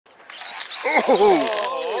Oh,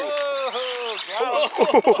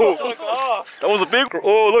 that was a big one.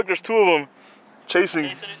 Oh, look, there's two of them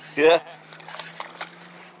chasing. Yeah.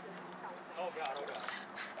 Oh God, oh God.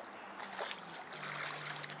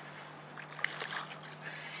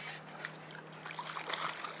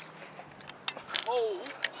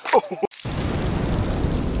 Oh.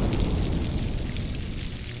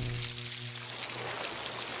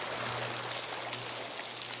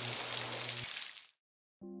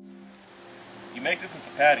 You make this into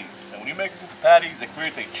patties, and when you make this into patties, it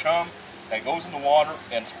creates a chum that goes in the water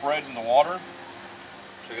and spreads in the water.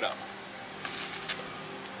 Check it out.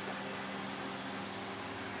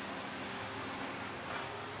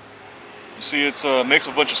 You see, it's a mix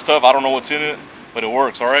of a bunch of stuff. I don't know what's in it, but it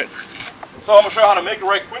works. All right. So I'm gonna show you how to make it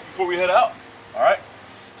right quick before we head out. All right.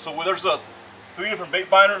 So there's 3 different bait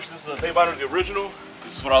binders. This is a bait binder, the original.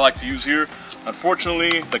 This is what I like to use here.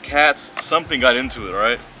 Unfortunately, the cats, something got into it. All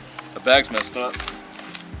right. The bag's messed up.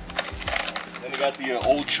 Then we got the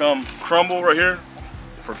old chum crumble right here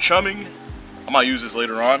for chumming. I might use this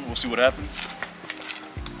later on. We'll see what happens.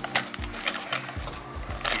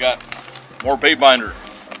 We got more bait binder.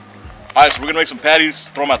 All right, so we're gonna make some patties,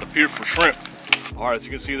 throw them out the pier for shrimp. All right, as you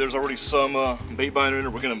can see, there's already some bait binder in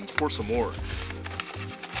there. We're gonna pour some more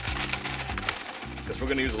because we're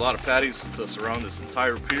gonna use a lot of patties to surround this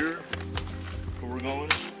entire pier. Where we're going.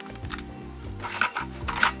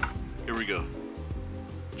 Here we go.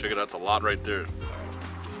 Check it out, it's a lot right there.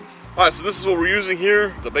 All right, so this is what we're using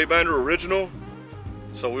here, the bait binder original.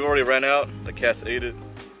 So we already ran out, the cats ate it.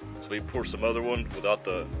 So we poured some other one without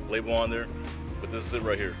the label on there. But this is it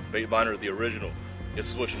right here, bait binder, the original. This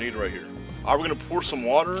is what you need right here. All right, we're gonna pour some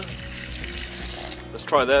water. Let's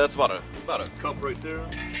try that, that's about a cup right there.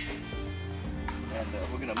 And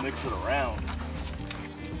we're gonna mix it around.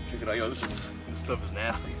 Check it out, yo, this stuff is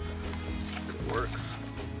nasty. It works.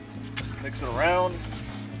 Mix it around.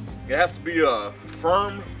 It has to be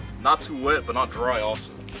firm, not too wet, but not dry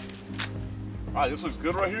also. All right, this looks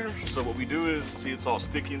good right here. So what we do is, see it's all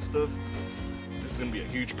sticky and stuff. This is gonna be a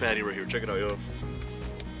huge patty right here. Check it out, yo.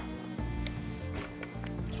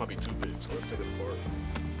 This might be too big, so let's take it apart.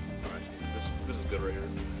 All right, this is good right here.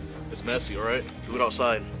 It's messy, all right? Do it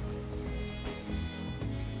outside.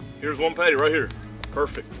 Here's one patty right here.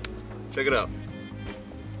 Perfect. Check it out.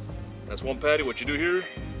 That's one patty. What you do here,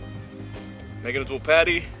 make it into a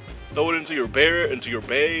patty, throw it into your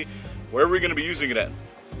bay, wherever you're gonna be using it at.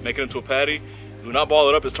 Make it into a patty. Do not ball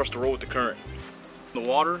it up, it starts to roll with the current. The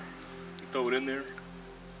water, you throw it in there,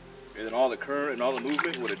 and then all the current and all the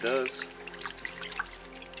movement, what it does,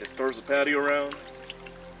 it stirs the patty around.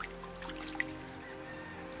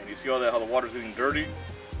 And you see all that, how the water's getting dirty?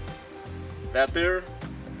 That there,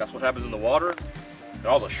 that's what happens in the water. And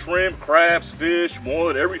all the shrimp, crabs, fish,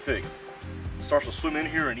 mullet, everything starts to swim in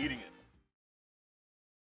here and eating it.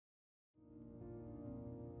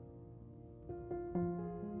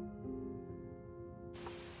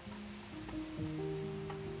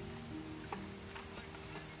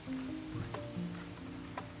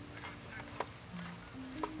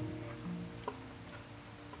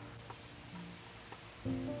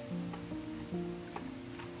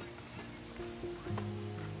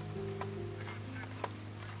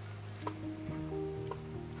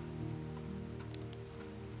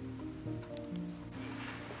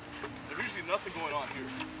 Nothing going on here.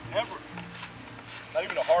 Never. Not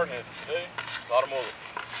even a hard head. Today, a lot of mullet.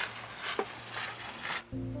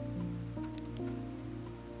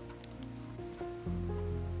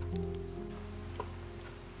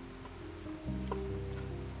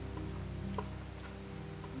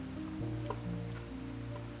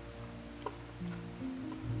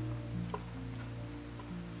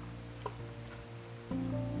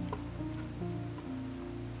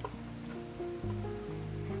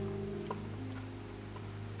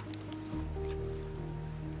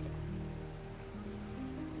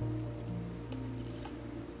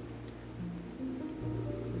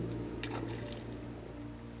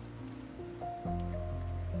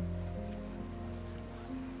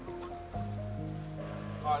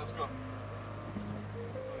 All right, let's go.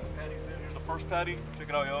 Patty's in. Here's the first patty. Check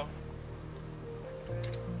it out, y'all.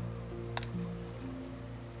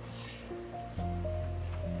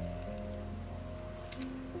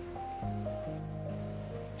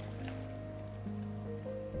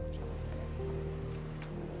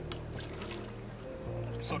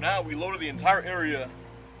 So now we loaded the entire area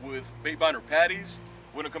with bait binder patties.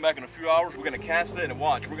 We're gonna come back in a few hours. We're gonna cast it and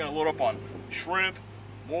watch. We're gonna load up on shrimp,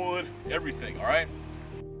 mullet, everything, all right?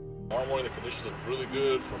 Tomorrow morning the conditions look really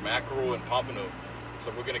good for mackerel and pompano.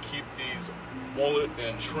 So we're gonna keep these mullet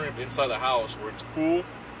and shrimp inside the house where it's cool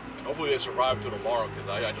And hopefully they survive till tomorrow, because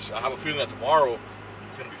I have a feeling that tomorrow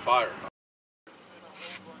it's gonna be fire.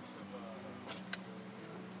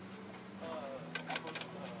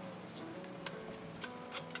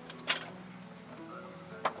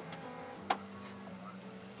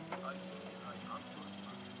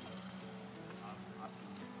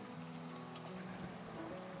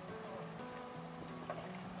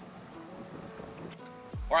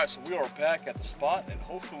 All right, so we are back at the spot, and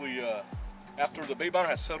hopefully after the bait binder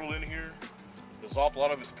has settled in here, dissolved a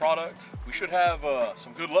lot of its product, we should have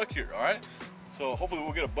some good luck here, all right? So hopefully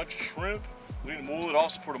we'll get a bunch of shrimp. We need to mull it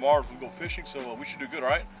also for tomorrow if we go fishing, so we should do good, all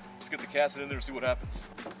right? Let's get the cast in there and see what happens.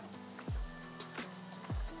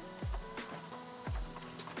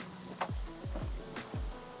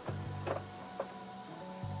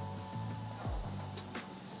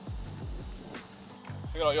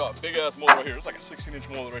 Check it out, y'all, big ass mullet right here. It's like a 16-inch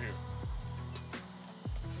mullet right here.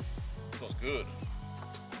 Smells good.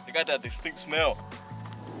 They got that distinct smell.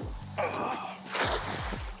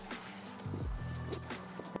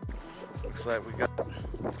 Looks like we got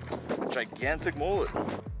a gigantic mullet.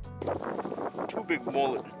 2 big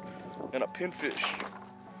mullet and a pinfish.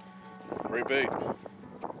 Great bait.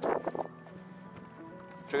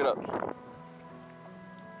 Check it out.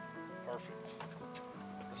 Perfect.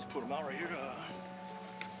 Let's put them out right here.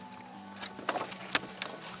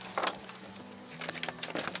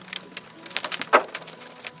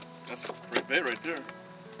 That's a great bait right there.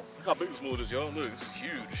 Look how big this mullet is, y'all. Look, it's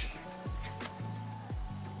huge.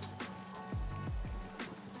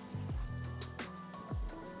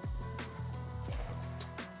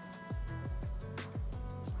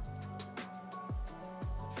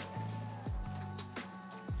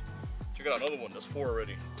 Check out another one. That's 4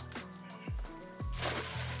 already.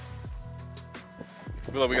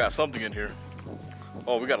 I feel like we got something in here.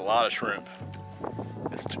 Oh, we got a lot of shrimp.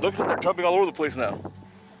 Look at that, they're jumping all over the place now.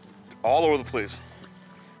 All over the place.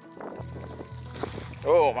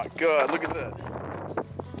 Oh my God, look at that.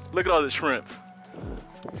 Look at all this shrimp.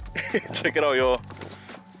 Check it out, y'all.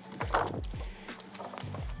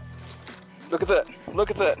 Look at that, look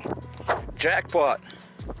at that. Jackpot.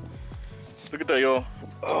 Look at that, y'all.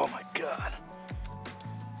 Oh my God.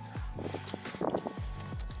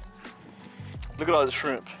 Look at all this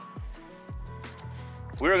shrimp.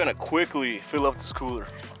 We're gonna quickly fill up this cooler.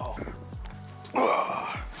 Oh.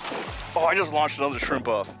 Oh, I just launched another shrimp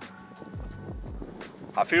off.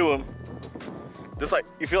 I feel them. This like,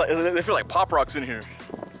 they feel like pop rocks in here.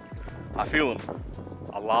 I feel them.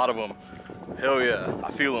 A lot of them. Hell yeah,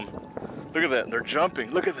 I feel them. Look at that, they're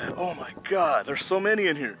jumping. Look at that, oh my God, there's so many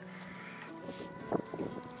in here. I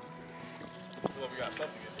feel like we got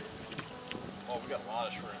something in here. Oh, we got a lot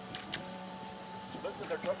of shrimp. Look at,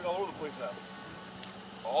 they're jumping all over the place now.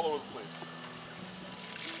 All over the place.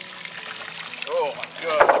 Oh my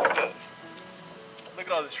God, look at that. Look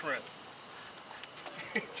at all this shrimp.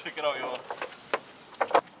 Check it out, y'all.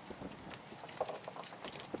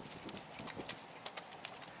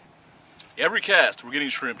 Every cast, we're getting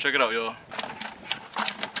shrimp. Check it out, y'all.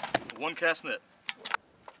 1 cast net.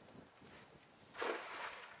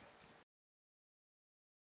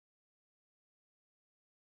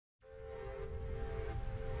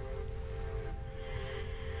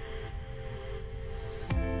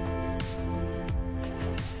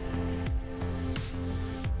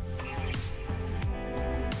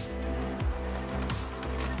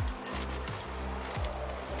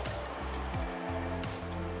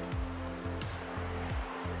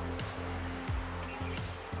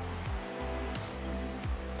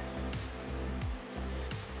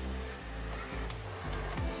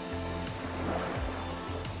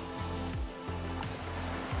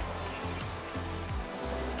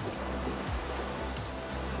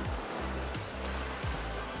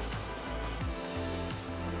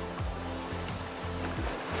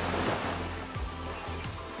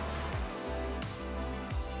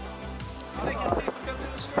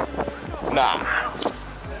 Nah.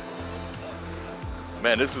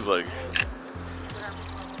 Man, this is like...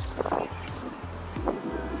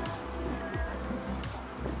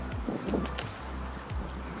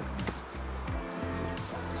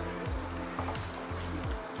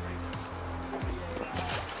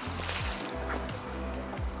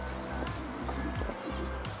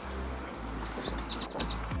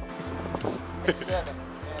 Seven,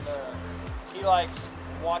 and he likes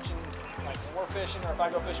watching, like when we're fishing, or if I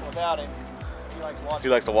go fishing without him, he likes watching. He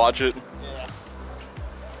likes to watch it? Yeah.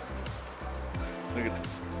 Look at that.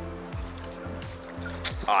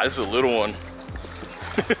 Ah, this is a little one.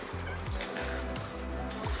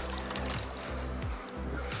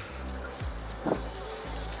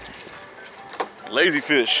 Lazy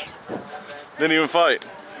fish. Didn't even fight.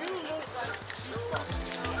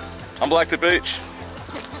 I'm Blacktip H.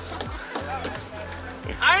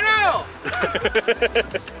 I know!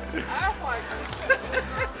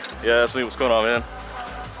 Yeah, that's me. What's going on, man?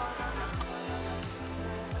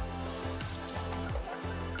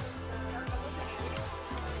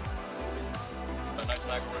 That nice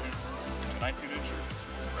back right here. 19-incher.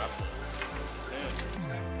 Wrap it.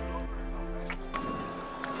 10.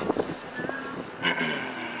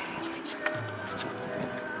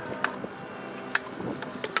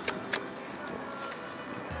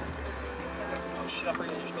 Oh shit, I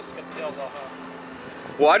forget you're supposed to cut the tails off, huh?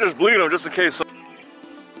 Well, I just bleed them just in case someone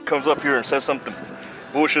comes up here and says something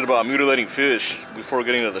bullshit about mutilating fish before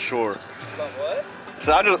getting to the shore. About what?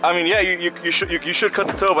 So I mean, yeah, you should cut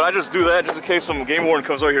the tail, but I just do that just in case some game warden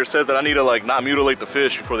comes over here and says that I need to like not mutilate the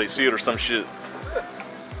fish before they see it or some shit.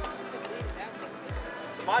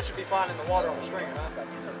 So mine should be fine in the water on the stringer, huh?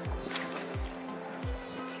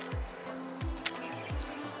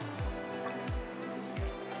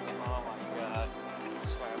 Oh my god.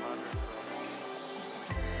 Swam under.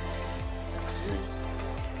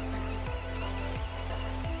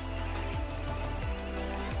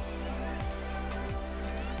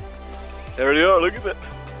 There they are, look at that.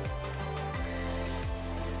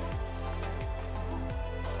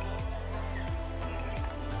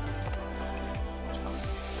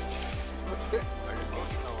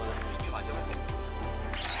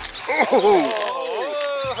 Oh,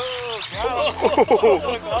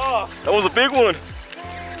 that was a big one.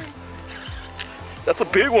 That's a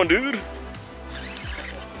big one, dude.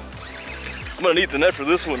 I'm gonna need the net for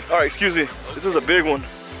this one. All right, excuse me. This is a big one.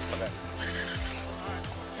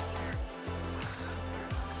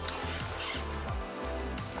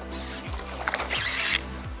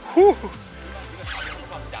 Whew.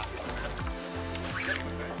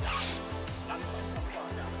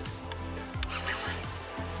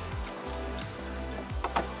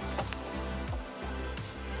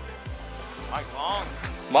 Mike Long.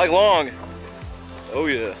 Mike Long. Oh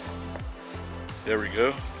yeah. There we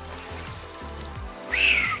go.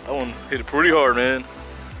 That one hit it pretty hard, man.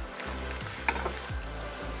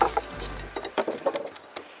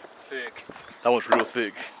 Thick. That one's real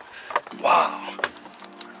thick. Wow.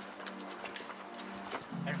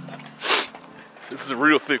 This is a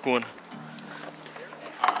real thick one.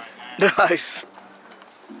 Nice.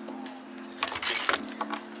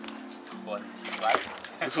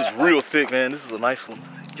 This was real thick, man. This is a nice one.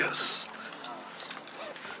 Yes.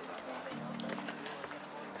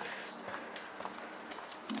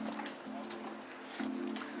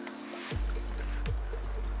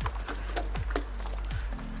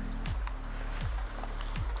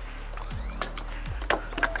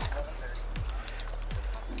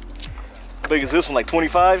 How big is this one? Like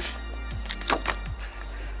 25?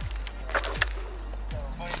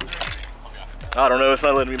 I don't know. It's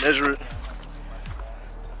not letting me measure it.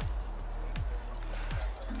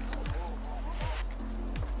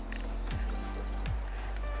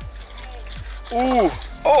 Ooh!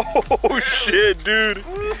 Oh shit, dude!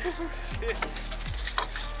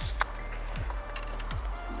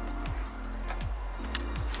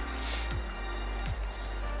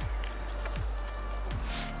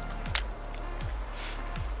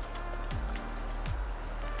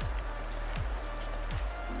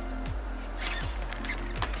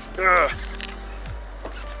 Ugh.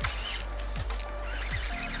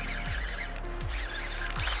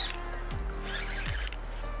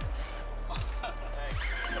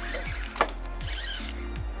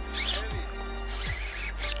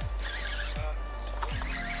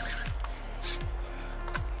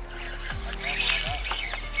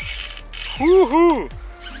 Woohoo!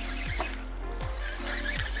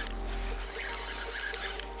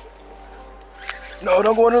 No,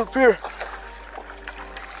 don't go under the pier.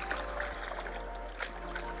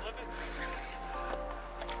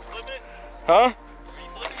 Huh?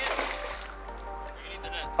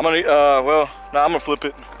 I'm gonna, well, nah, I'm gonna flip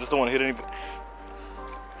it. Just don't want to hit anybody.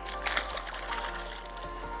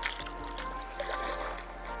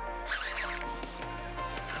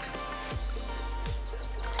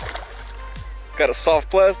 Got a soft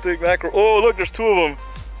plastic mackerel. Oh, look, there's two of them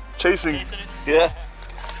chasing. Yeah.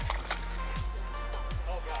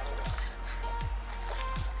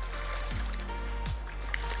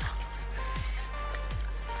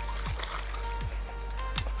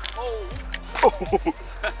 Oh.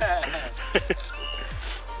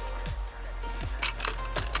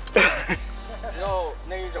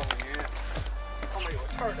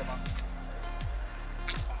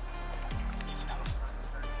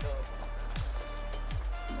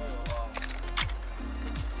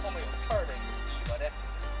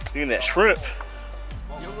 Eating that shrimp.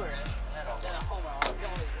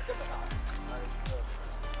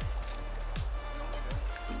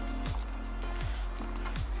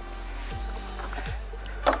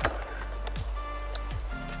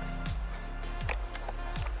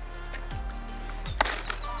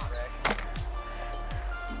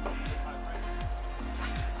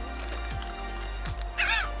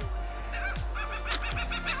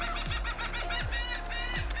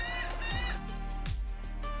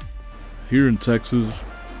 here in Texas,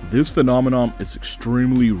 this phenomenon is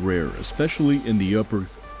extremely rare, especially in the upper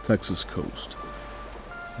Texas coast.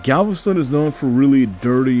 Galveston is known for really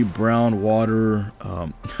dirty brown water,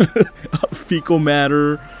 fecal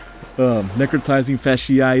matter, necrotizing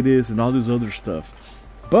fasciitis, and all this other stuff.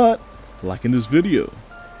 But, like in this video,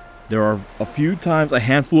 there are a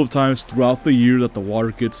handful of times throughout the year that the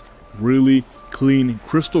water gets really clean,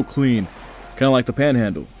 crystal clean, kind of like the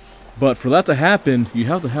Panhandle. But for that to happen, you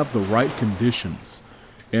have to have the right conditions.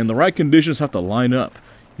 And the right conditions have to line up.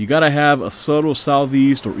 You got to have a subtle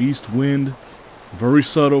southeast or east wind, very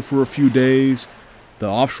subtle for a few days. The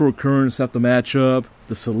offshore currents have to match up.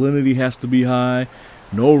 The salinity has to be high.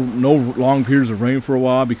 No long periods of rain for a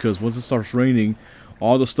while, because once it starts raining,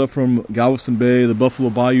 all the stuff from Galveston Bay, the Buffalo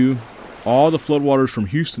Bayou, all the floodwaters from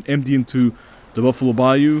Houston empty into the Buffalo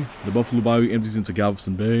Bayou. The Buffalo Bayou empties into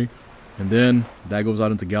Galveston Bay, and then that goes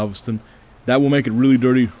out into Galveston. That will make it really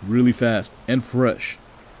dirty really fast and fresh.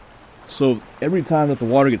 So every time that the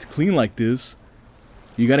water gets clean like this,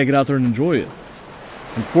 you got to get out there and enjoy it.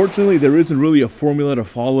 Unfortunately, there isn't really a formula to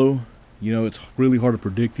follow. You know, it's really hard to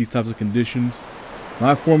predict these types of conditions.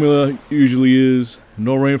 My formula usually is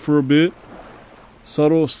no rain for a bit,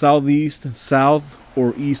 subtle southeast, south,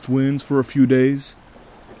 or east winds for a few days,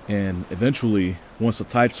 and eventually, once the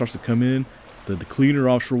tide starts to come in, the cleaner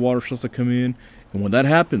offshore water starts to come in, and when that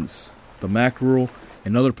happens, the mackerel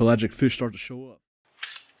and other pelagic fish start to show up.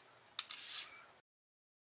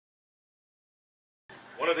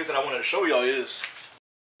 One of the things that I wanted to show y'all is,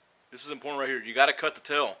 this is important right here. You got to cut the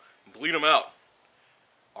tail and bleed them out.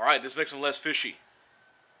 All right, this makes them less fishy.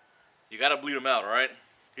 You got to bleed them out. All right,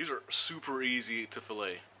 these are super easy to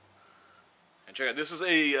fillet. And check out, this is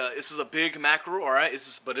a big mackerel. All right,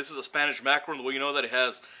 but this is a Spanish mackerel. And the way you know that, it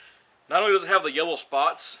has, not only does it have the yellow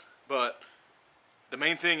spots, but the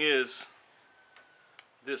main thing is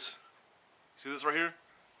this. See this right here?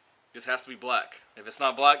 This has to be black. If it's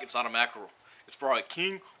not black, it's not a mackerel. It's for a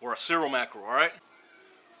king or a sureal mackerel, all right?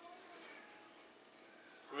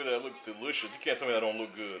 Look at that, it looks delicious. You can't tell me that don't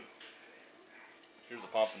look good. Here's the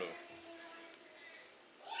pompano.